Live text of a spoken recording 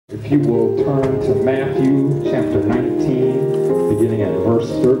If you will turn to Matthew chapter 19, beginning at verse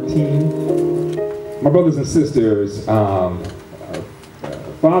 13. My brothers and sisters,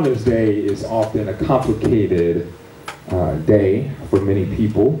 Father's Day is often a complicated day for many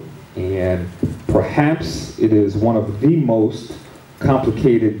people, and perhaps it is one of the most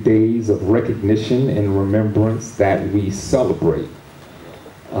complicated days of recognition and remembrance that we celebrate.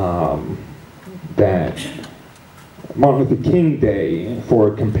 That Martin Luther King Day, for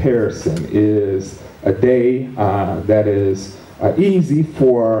comparison, is a day that is easy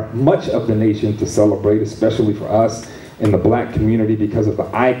for much of the nation to celebrate, especially for us in the black community, because of the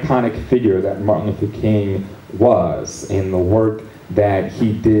iconic figure that Martin Luther King was and the work that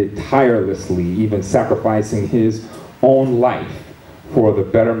he did tirelessly, even sacrificing his own life for the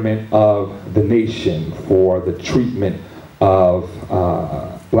betterment of the nation, for the treatment of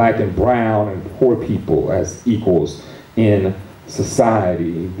black and brown and poor people as equals in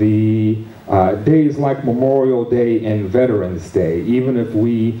society. The days like Memorial Day and Veterans Day, even if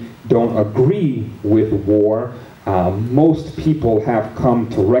we don't agree with war, most people have come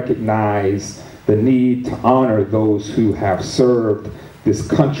to recognize the need to honor those who have served this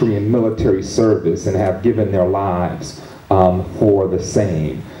country in military service and have given their lives for the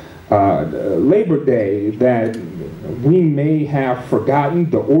same. Labor Day, that we may have forgotten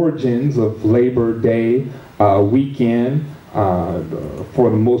the origins of Labor Day weekend for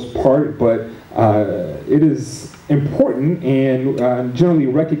the most part, but it is important and generally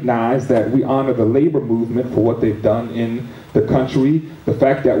recognized that we honor the labor movement for what they've done in the country. The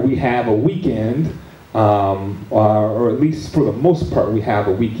fact that we have a weekend, or at least for the most part we have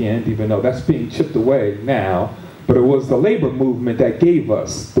a weekend, even though that's being chipped away now, but it was the labor movement that gave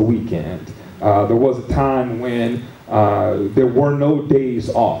us the weekend. There was a time when there were no days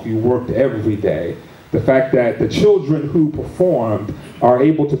off. You worked every day. The fact that the children who performed are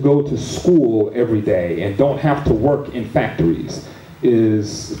able to go to school every day and don't have to work in factories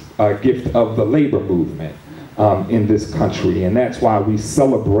is a gift of the labor movement in this country, and that's why we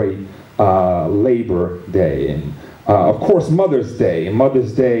celebrate Labor Day. And of course, Mother's Day.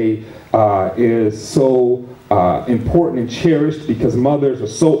 Mother's Day is so important and cherished because mothers are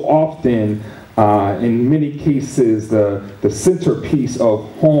so often in many cases the centerpiece of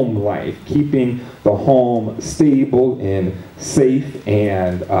home life, keeping the home stable and safe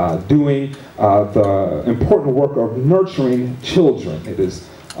and doing the important work of nurturing children. It is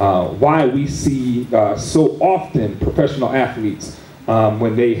why we see so often professional athletes,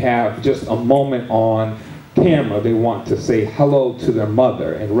 when they have just a moment on camera, they want to say hello to their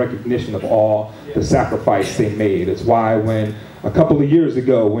mother in recognition of all the sacrifice they made. It's why when a couple of years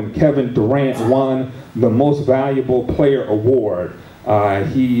ago, when Kevin Durant won the Most Valuable Player award,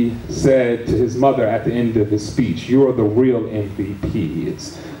 he said to his mother at the end of his speech, "You're the real MVP."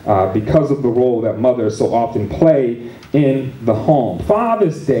 It's because of the role that mothers so often play in the home.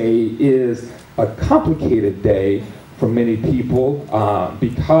 Father's Day is a complicated day for many people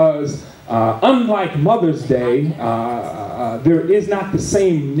because unlike Mother's Day, there is not the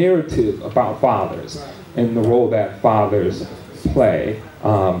same narrative about fathers and the role that fathers play.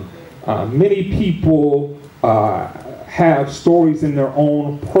 Many people have stories in their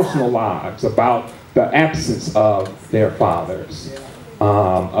own personal lives about the absence of their fathers,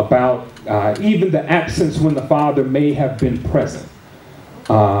 about even the absence when the father may have been present,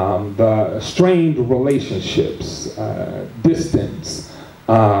 the strained relationships, distance.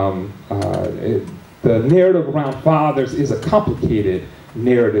 The narrative around fathers is a complicated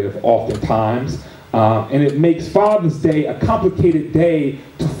narrative oftentimes, and it makes Father's Day a complicated day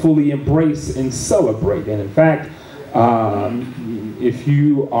to fully embrace and celebrate. And in fact, if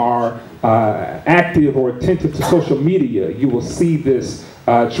you are active or attentive to social media, you will see this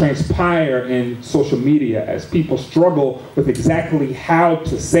transpire in social media as people struggle with exactly how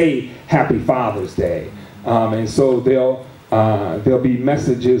to say Happy Father's Day. And so there'll be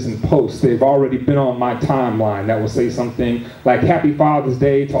messages and posts. They've already been on my timeline that will say something like Happy Father's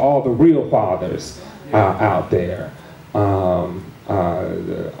Day to all the real fathers out there,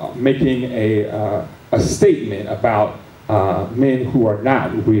 making a statement about men who are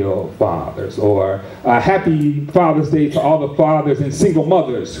not real fathers, or Happy Father's Day to all the fathers and single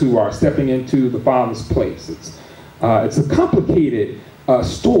mothers who are stepping into the father's place. It's a complicated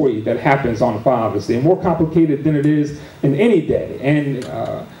story that happens on Father's Day, more complicated than it is in any day. And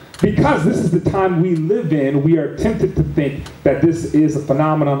because this is the time we live in, we are tempted to think that this is a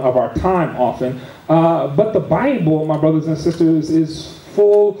phenomenon of our time often. But the Bible, my brothers and sisters, is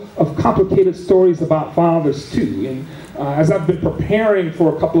full of complicated stories about fathers too. And as I've been preparing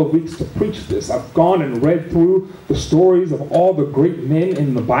for a couple of weeks to preach this, I've gone and read through the stories of all the great men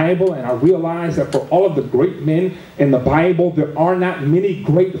in the Bible, and I realized that for all of the great men in the Bible, there are not many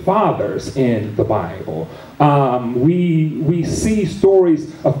great fathers in the Bible. We see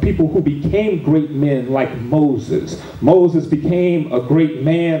stories of people who became great men like Moses. Moses became a great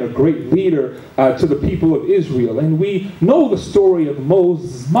man, a great leader to the people of Israel. And we know the story of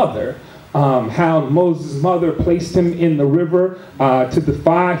Moses' mother, how Moses' mother placed him in the river to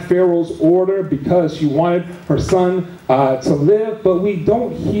defy Pharaoh's order because she wanted her son to live. But we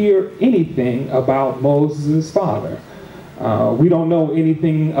don't hear anything about Moses' father. We don't know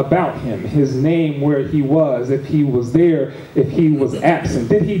anything about him, his name, where he was, if he was there, if he was absent.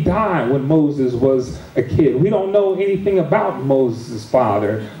 Did he die when Moses was a kid? We don't know anything about Moses'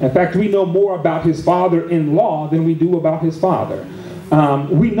 father. In fact, we know more about his father-in-law than we do about his father.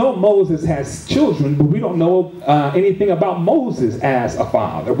 We know Moses has children, but we don't know anything about Moses as a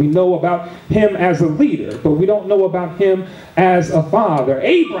father. We know about him as a leader, but we don't know about him as a father.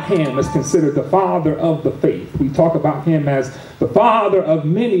 Abraham is considered the father of the faith. We talk about him as the father of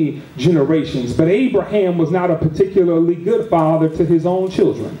many generations, but Abraham was not a particularly good father to his own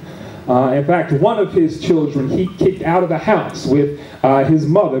children. In fact, one of his children he kicked out of the house with his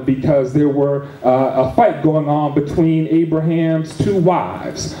mother because there were a fight going on between Abraham's two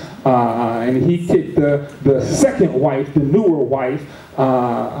wives. And he kicked the second wife, the newer wife,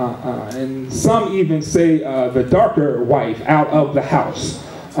 and some even say the darker wife, out of the house.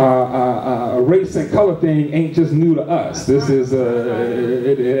 A race and color thing ain't just new to us. This is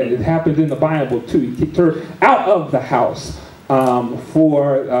it happened in the Bible too. He kicked her out of the house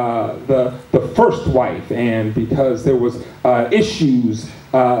for the first wife, and because there was issues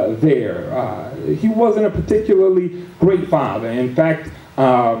there. He wasn't a particularly great father. In fact,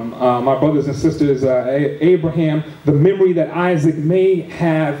 my brothers and sisters, Abraham, the memory that Isaac may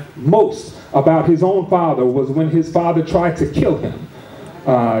have most about his own father was when his father tried to kill him,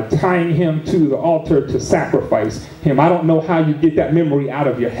 tying him to the altar to sacrifice him. I don't know how you get that memory out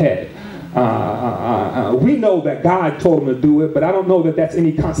of your head. We know that God told him to do it, but I don't know that that's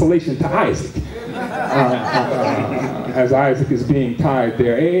any consolation to Isaac. As Isaac is being tied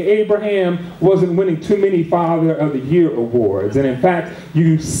there. Abraham wasn't winning too many Father of the Year awards. And in fact,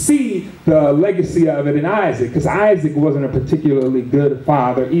 you see the legacy of it in Isaac, because Isaac wasn't a particularly good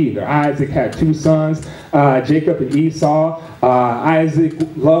father either. Isaac had two sons, Jacob and Esau. Isaac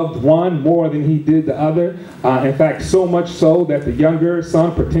loved one more than he did the other. In fact, so much so that the younger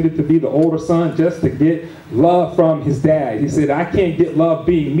son pretended to be the older son just to get love from his dad. He said, I can't get love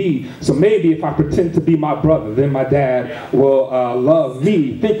being me, so maybe if I pretend to be my brother, then my dad will love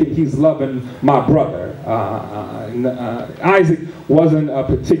me, thinking he's loving my brother. Isaac wasn't a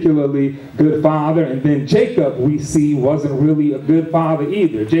particularly good father, and then Jacob, we see, wasn't really a good father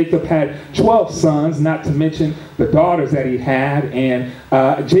either. Jacob had 12 sons, not to mention the daughters that he had, and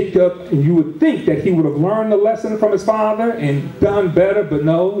Jacob, you would think that he would have learned the lesson from his father and done better, but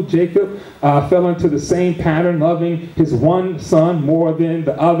no, Jacob fell into the same pattern, loving his one son more than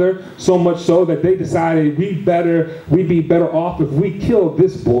the other, so much so that they decided we'd be better off if we killed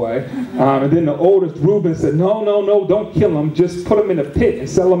this boy. And then the oldest, Reuben, said, no, don't kill him, just put him in a pit and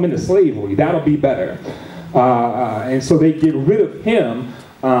sell him into slavery. That'll be better. And so they get rid of him,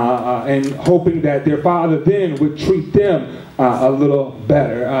 and hoping that their father then would treat them a little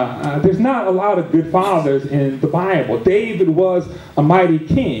better. There's not a lot of good fathers in the Bible. David was a mighty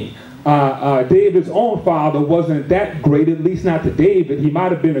king. David's own father wasn't that great, at least not to David. He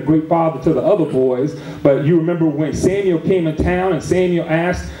might have been a great father to the other boys, but you remember when Samuel came in town and Samuel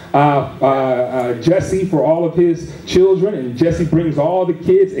asked Jesse for all of his children, and Jesse brings all the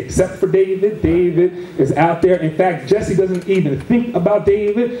kids except for David. David is out there. In fact, Jesse doesn't even think about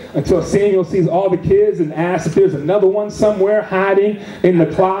David until Samuel sees all the kids and asks if there's another one somewhere hiding in the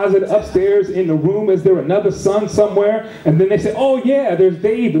closet upstairs in the room. Is there another son somewhere? And then they say, oh yeah, there's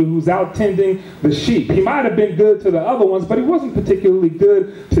David who's out tending the sheep. He might have been good to the other ones, but he wasn't particularly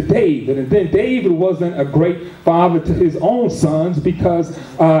good to David. And then David wasn't a great father to his own sons because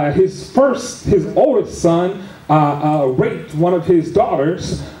his oldest son raped one of his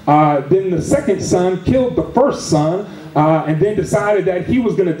daughters. Then the second son killed the first son, and then decided that he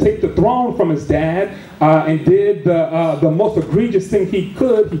was going to take the throne from his dad, and did the most egregious thing he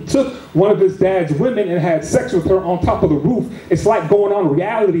could. He took one of his dad's women and had sex with her on top of the roof. It's like going on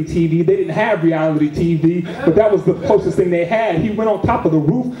reality TV. They didn't have reality TV, but that was the closest thing they had. He went on top of the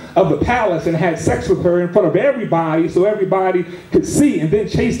roof of the palace and had sex with her in front of everybody so everybody could see, and then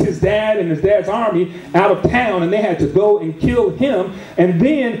chased his dad and his dad's army out of town, and they had to go and kill him. And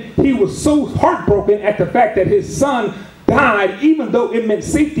then he was so heartbroken at the fact that his son died, even though it meant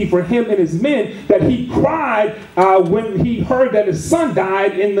safety for him and his men, that he cried when he heard that his son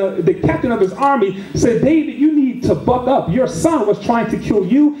died, and the captain of his army said, David, you need to buck up. Your son was trying to kill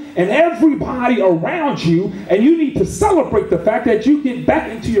you and everybody around you, and you need to celebrate the fact that you get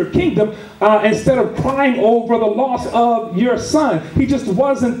back into your kingdom instead of crying over the loss of your son. He just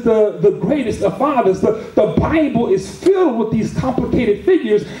wasn't the greatest of fathers. The Bible is filled with these complicated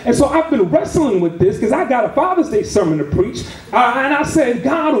figures, and so I've been wrestling with this because I got a Father's Day sermon to preach, and I said,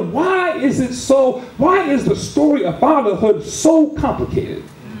 God, why is the story of fatherhood so complicated?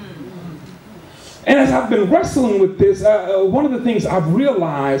 And as I've been wrestling with this, one of the things I've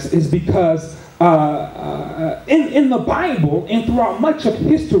realized is because in the Bible and throughout much of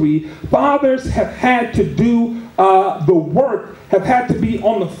history, fathers have had to do the work, have had to be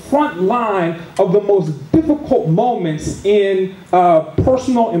on the front line of the most difficult moments in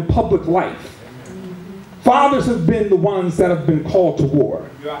personal and public life. Fathers have been the ones that have been called to war.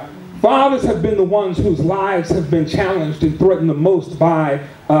 Fathers have been the ones whose lives have been challenged and threatened the most by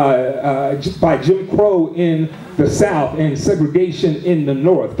Jim Crow in the South and segregation in the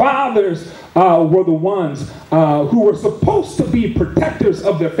North. Fathers were the ones who were supposed to be protectors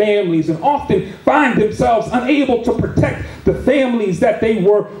of their families and often find themselves unable to protect the families that they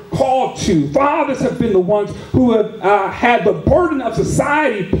were called to. Fathers have been the ones who have had the burden of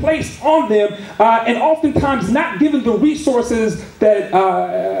society placed on them and oftentimes not given the resources that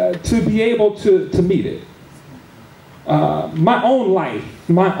to be able to meet it. My own life,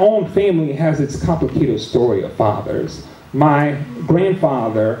 my own family has its complicated story of fathers. My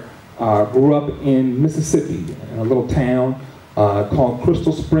grandfather grew up in Mississippi, in a little town called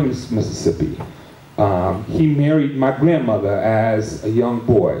Crystal Springs, Mississippi. He married my grandmother as a young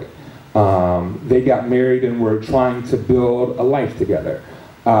boy. They got married and were trying to build a life together.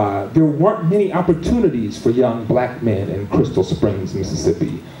 There weren't many opportunities for young black men in Crystal Springs,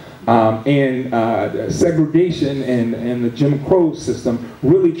 Mississippi. And segregation and the Jim Crow system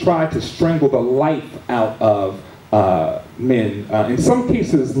really tried to strangle the life out of men. In some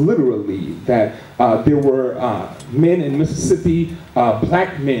cases, literally, that there were men in Mississippi,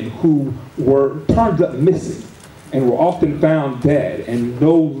 black men who were turned up missing and were often found dead and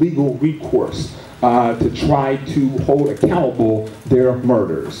no legal recourse to try to hold accountable their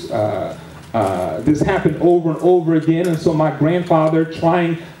murders. This happened over and over again, and so my grandfather,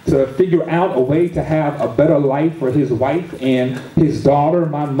 trying to figure out a way to have a better life for his wife and his daughter,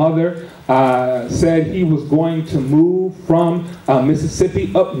 my mother, said he was going to move from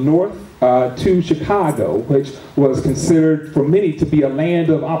Mississippi up north to Chicago, which was considered for many to be a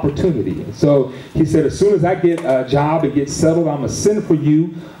land of opportunity. And so he said, as soon as I get a job and get settled, I'm going to send for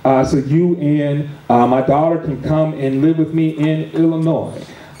you so you and my daughter can come and live with me in Illinois.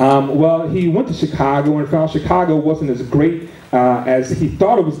 Well, he went to Chicago and found Chicago wasn't as great as he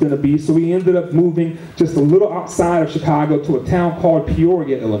thought it was going to be, so he ended up moving just a little outside of Chicago to a town called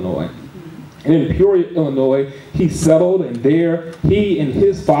Peoria, Illinois. And in Peoria, Illinois, he settled, and there he and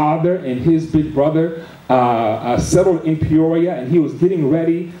his father and his big brother settled in Peoria, and he was getting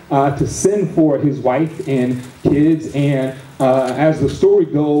ready to send for his wife and kids. And as the story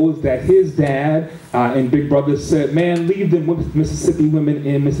goes, that his dad and big brother said, man, leave them with Mississippi women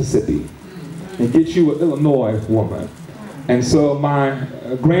in Mississippi and get you an Illinois woman. And so my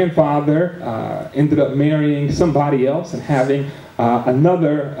grandfather ended up marrying somebody else and having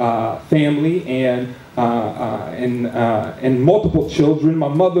another family and multiple children. My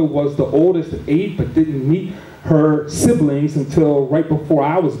mother was the oldest of 8, but didn't meet her siblings until right before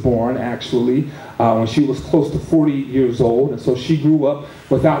I was born, actually, when she was close to 40 years old. And so she grew up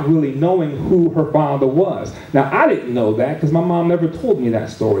without really knowing who her father was. Now, I didn't know that because my mom never told me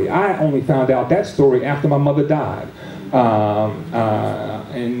that story. I only found out that story after my mother died.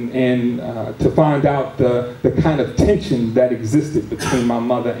 To find out the kind of tension that existed between my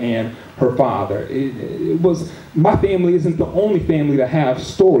mother and her father. It was, my family isn't the only family to have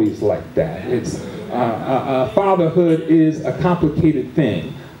stories like that. It's fatherhood is a complicated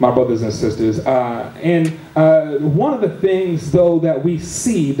thing, my brothers and sisters. One of the things, though, that we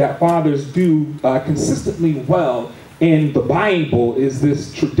see that fathers do consistently well in the Bible is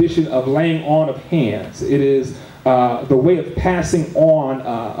this tradition of laying on of hands. It is the way of passing on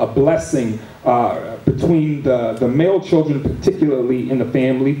a blessing between the male children, particularly in the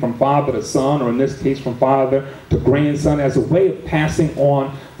family, from father to son, or in this case from father to grandson, as a way of passing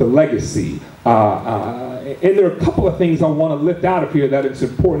on the legacy. And there are a couple of things I want to lift out of here that it's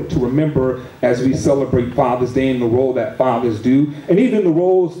important to remember as we celebrate Father's Day and the role that fathers do, and even the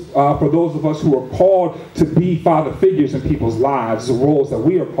roles for those of us who are called to be father figures in people's lives, the roles that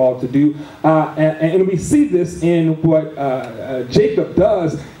we are called to do. And we see this in what Jacob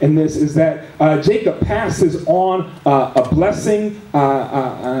does in this, is that Jacob passes on a blessing.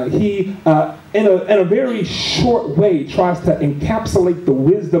 He in a very short way, tries to encapsulate the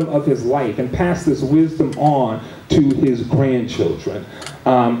wisdom of his life and pass this wisdom on to his grandchildren.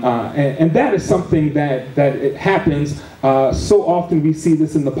 And that is something that it happens so often. We see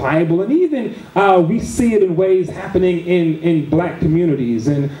this in the Bible, and even we see it in ways happening in black communities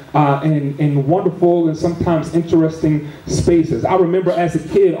and in wonderful and sometimes interesting spaces. I remember as a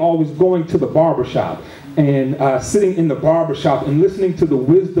kid always going to the barbershop and sitting in the barbershop and listening to the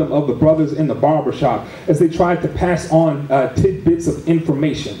wisdom of the brothers in the barbershop as they tried to pass on tidbits of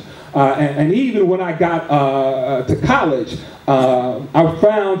information. And even when I got to college, I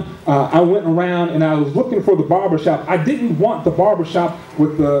found I went around and I was looking for the barbershop. I didn't want the barbershop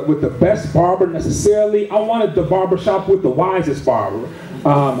with the best barber necessarily. I wanted the barbershop with the wisest barber.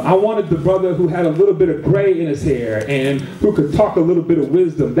 I wanted the brother who had a little bit of gray in his hair and who could talk a little bit of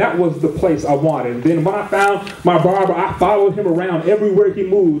wisdom. That was the place I wanted. And then when I found my barber, I followed him around everywhere he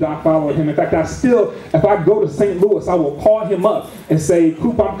moved. I followed him. In fact, I still, if I go to St. Louis, I will call him up and say,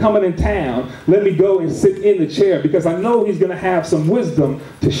 "Coop, I'm coming in town. Let me go and sit in the chair," because I know he's going to have some wisdom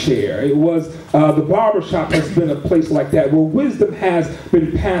to share. It was the barbershop has been a place like that where wisdom has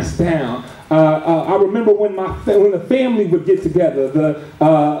been passed down. I remember when the family would get together,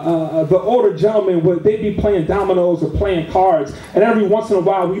 the older gentlemen they'd be playing dominoes or playing cards, and every once in a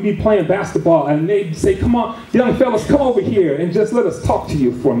while we'd be playing basketball, and they'd say, "Come on, young fellas, come over here and just let us talk to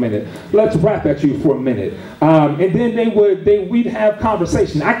you for a minute. Let's rap at you for a minute." And then we'd have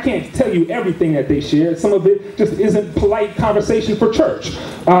conversation. I can't tell you everything that they shared. Some of it just isn't polite conversation for church,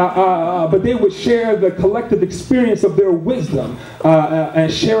 but they would share the collective experience of their wisdom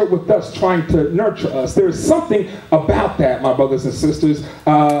and share it with us, trying to nurture us. There is something about that, my brothers and sisters,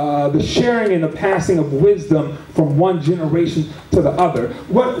 the sharing and the passing of wisdom from one generation to the other.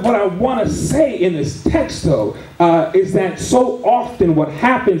 What I want to say in this text, though, is that so often what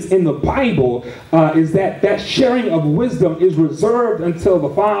happens in the Bible is that sharing of wisdom is reserved until the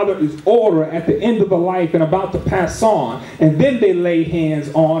father is older, at the end of the life and about to pass on, and then they lay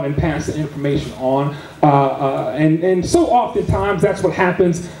hands on and pass the information on. And so oftentimes that's what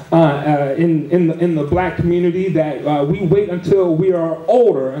happens in the black community, that we wait until we are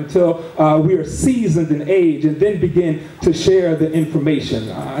older, until we are seasoned in age, and then begin to share the information,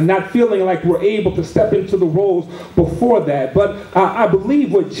 not feeling like we're able to step into the roles before that. But I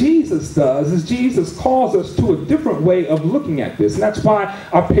believe what Jesus does is Jesus calls us to a different way of looking at this, and that's why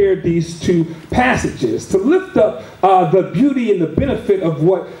I paired these two passages to lift up the beauty and the benefit of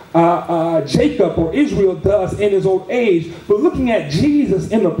what Jacob or Israel does in his old age, but looking at Jesus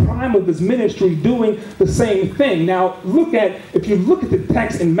in the prime of his ministry doing the same thing. Now, if you look at the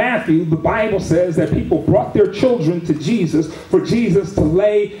text in Matthew, the Bible says that people brought their children to Jesus for Jesus to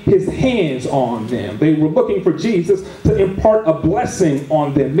lay his hands on them. They were looking for Jesus to impart a blessing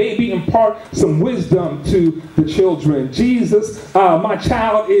on them, maybe impart some wisdom to the children. Jesus, my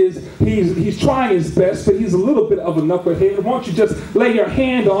child, he's trying his best, but he's a little bit of a knucklehead. Why don't you just lay your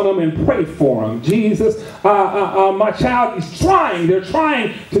hand on him and pray for him? Jesus, my child is trying. They're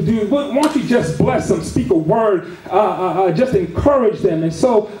trying to do. Why don't you just bless them, speak a word, just encourage them. And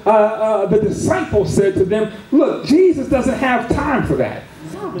so the disciples said to them, "Look, Jesus doesn't have time for that.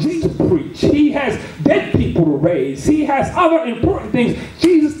 Jesus preach. He has dead people to raise. He has other important things.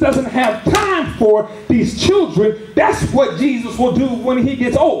 Jesus doesn't have time for these children." That's what Jesus will do when he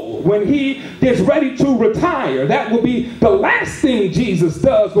gets old, when he gets ready to retire. That will be the last thing Jesus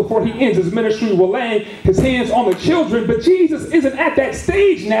does before he ends his ministry, will laying his hands on the children. But Jesus isn't at that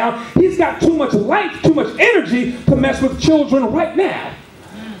stage now. He's got too much life, too much energy to mess with children right now.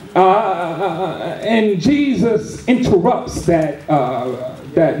 And Jesus interrupts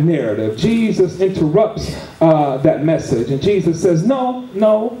that narrative. Jesus interrupts that message. And Jesus says, no,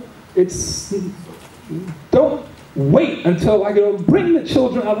 don't wait until I go. Bring the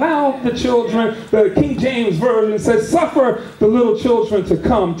children, allow the children. The King James Version says, "Suffer the little children to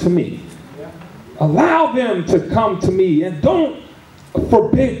come to me." Allow them to come to me, and don't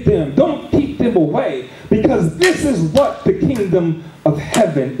forbid them. Don't keep them away, because this is what the kingdom of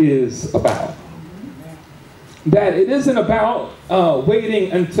heaven is about. that it isn't about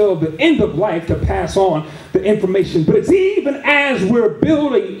waiting until the end of life to pass on the information, but it's even as we're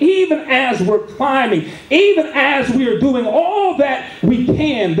building, even as we're climbing, even as we are doing all that we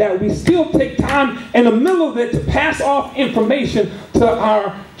can, that we still take time in the middle of it to pass off information to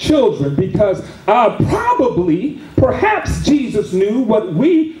our children, because perhaps Jesus knew what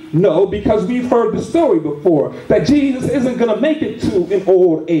we know, because we've heard the story before, that Jesus isn't going to make it to an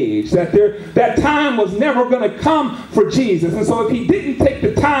old age, that time was never going to come for Jesus. And so if he didn't take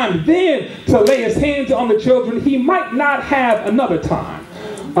the time then to lay his hands on the children, he might not have another time.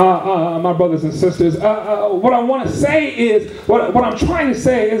 My brothers and sisters, what I want to say is, what I'm trying to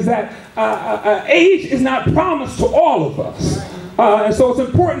say is that age is not promised to all of us. And so it's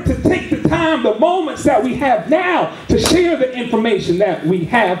important to take the time, the moments that we have now, to share the information that we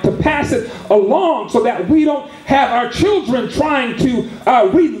have, to pass it along, so that we don't have our children trying to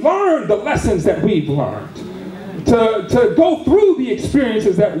relearn the lessons that we've learned, to go through the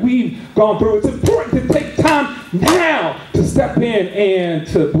experiences that we've gone through. It's important to take time now to step in and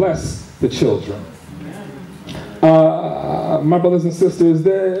to bless the children. My brothers and sisters,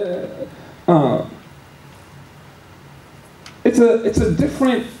 it's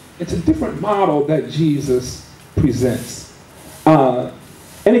a different model that Jesus presents, and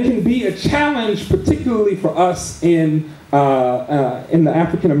it can be a challenge, particularly for us in the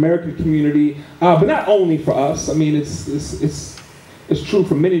African American community, but not only for us. I mean, it's true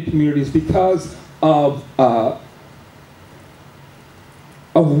for many communities, because of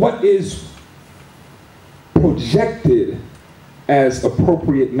what is projected as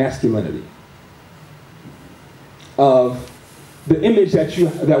appropriate masculinity, of the image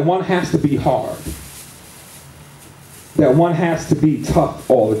that one has to be hard, that one has to be tough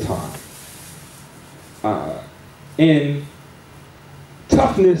all the time. And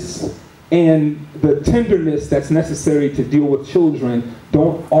toughness and the tenderness that's necessary to deal with children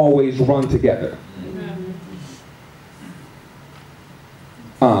don't always run together.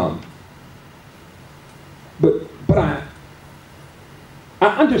 But I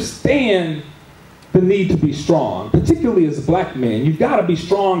understand the need to be strong, particularly as black men. You've got to be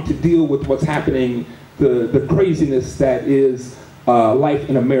strong to deal with what's happening, the craziness that is life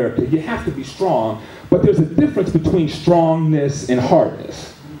in America. You have to be strong, but there's a difference between strongness and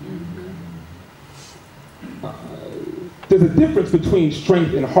hardness. There's a difference between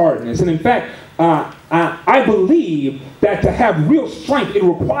strength and hardness. And in fact, I believe that to have real strength, it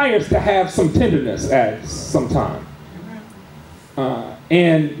requires to have some tenderness at some time.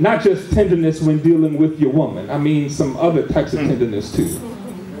 And not just tenderness when dealing with your woman. I mean some other types of tenderness too.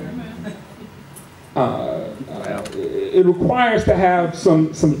 It requires to have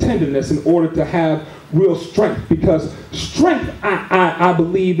some tenderness in order to have real strength, because strength, I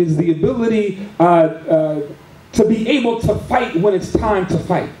believe, is the ability to be able to fight when it's time to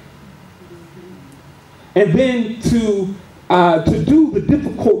fight. And then to do the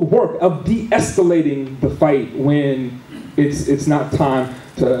difficult work of de-escalating the fight when it's not time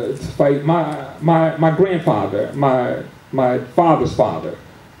to fight. My grandfather, my father's father,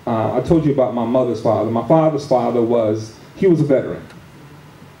 I told you about my mother's father. My father's father he was a veteran.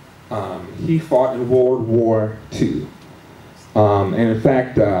 He fought in World War II. And in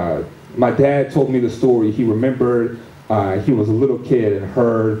fact, my dad told me the story. He remembered he was a little kid and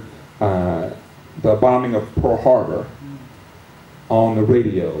heard the bombing of Pearl Harbor on the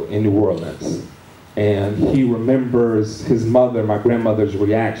radio in New Orleans. And he remembers his mother, my grandmother's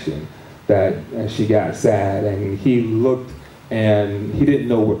reaction, that she got sad, and he looked and he didn't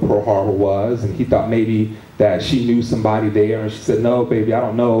know what Pearl Harbor was, and he thought maybe that she knew somebody there, and she said, "No, baby, I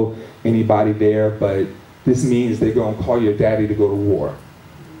don't know anybody there, but this means they're going to call your daddy to go to war."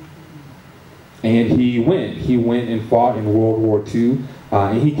 And he went and fought in World War II,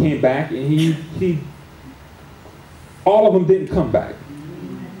 and he came back, and all of them didn't come back.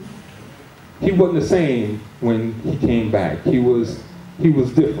 He wasn't the same when he came back. He was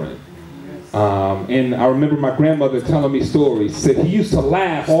different. And I remember my grandmother telling me stories. Said he used to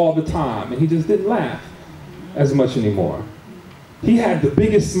laugh all the time, and he just didn't laugh as much anymore. He had the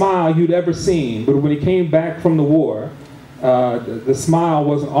biggest smile you'd ever seen, but when he came back from the war, the smile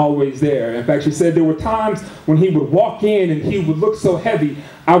wasn't always there. In fact, she said there were times when he would walk in and he would look so heavy,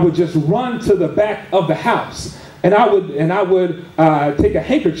 I would just run to the back of the house. And I would take a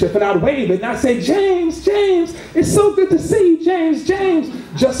handkerchief and I'd wave it and I'd say, "James, James, it's so good to see you, James, James,"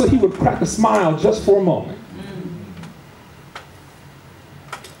 just so he would crack a smile just for a moment.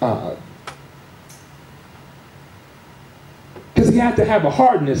 Because he had to have a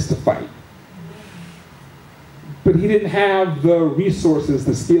hardness to fight. but he didn't have the resources,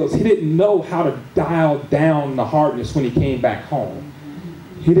 the skills. He didn't know how to dial down the hardness when he came back home.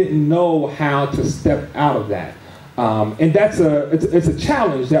 He didn't know how to step out of that. And it's a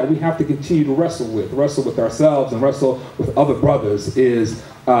challenge that we have to continue to wrestle with ourselves and wrestle with other brothers, is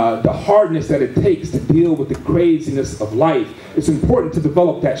the hardness that it takes to deal with the craziness of life. It's important to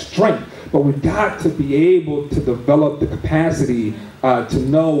develop that strength, but we've got to be able to develop the capacity to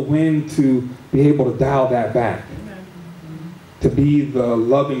know when to be able to dial that back, to be the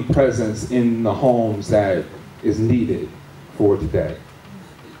loving presence in the homes that is needed for today.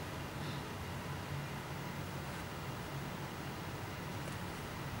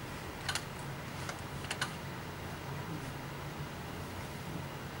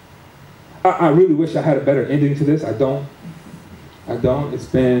 I really wish I had a better ending to this. I don't.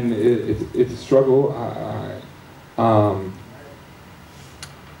 It's a struggle.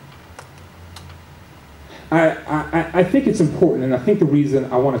 I think it's important, and I think the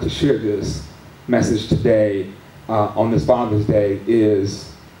reason I wanted to share this message today on this Father's Day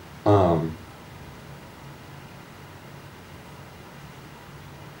is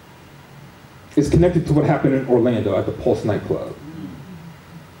connected to what happened in Orlando at the Pulse nightclub.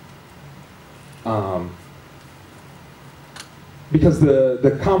 Because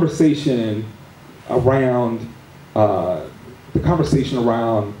the conversation around our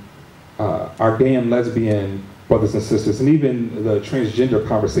gay and lesbian brothers and sisters, and even the transgender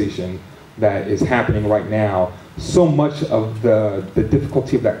conversation that is happening right now, so much of the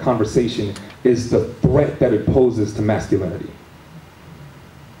difficulty of that conversation is the threat that it poses to masculinity.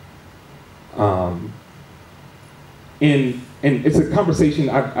 And it's a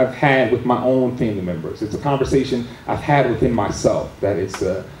conversation I've had with my own family members. It's a conversation I've had within myself, that it's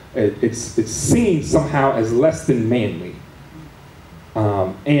seen somehow as less than manly.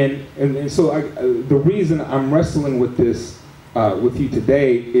 And so the reason I'm wrestling with this with you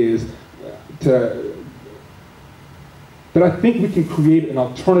today is that I think we can create an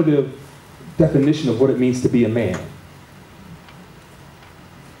alternative definition of what it means to be a man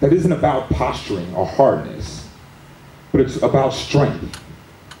that isn't about posturing or hardness, but it's about strength.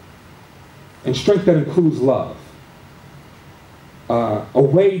 And strength that includes love. A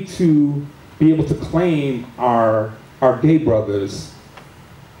way to be able to claim our gay brothers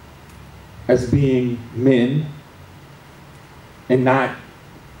as being men and not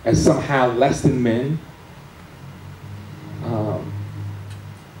as somehow less than men.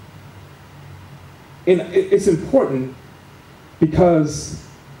 And it's important because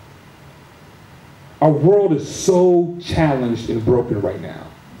our world is so challenged and broken right now.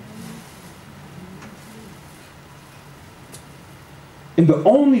 And the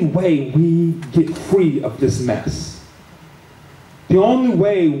only way we get free of this mess, the only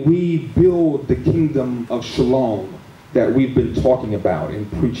way we build the kingdom of shalom that we've been talking about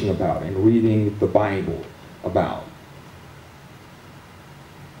and preaching about and reading the Bible about,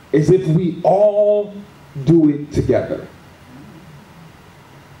 is if we all do it together.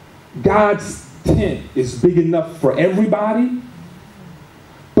 God's tent is big enough for everybody,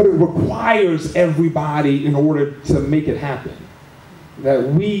 but it requires everybody in order to make it happen. That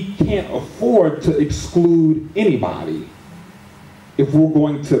we can't afford to exclude anybody if we're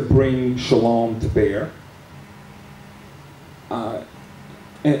going to bring shalom to bear.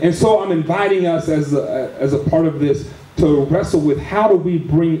 And so I'm inviting us as a part of this to wrestle with how do we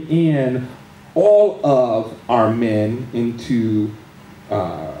bring in all of our men into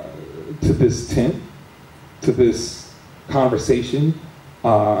to this tent, to this conversation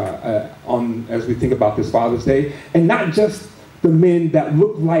as we think about this Father's Day, and not just the men that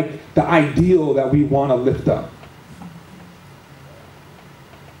look like the ideal that we want to lift up.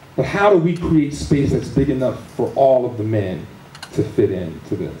 But how do we create space that's big enough for all of the men to fit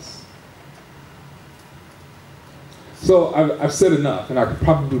into this? So I've said enough, and I could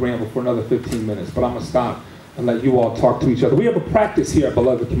probably ramble for another 15 minutes, but I'm going to stop and let you all talk to each other. We have a practice here at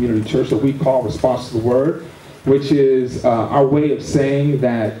Beloved Community Church that we call Response to the Word, which is our way of saying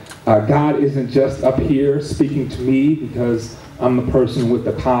that God isn't just up here speaking to me because I'm the person with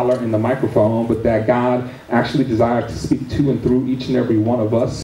the collar and the microphone, but that God actually desires to speak to and through each and every one of us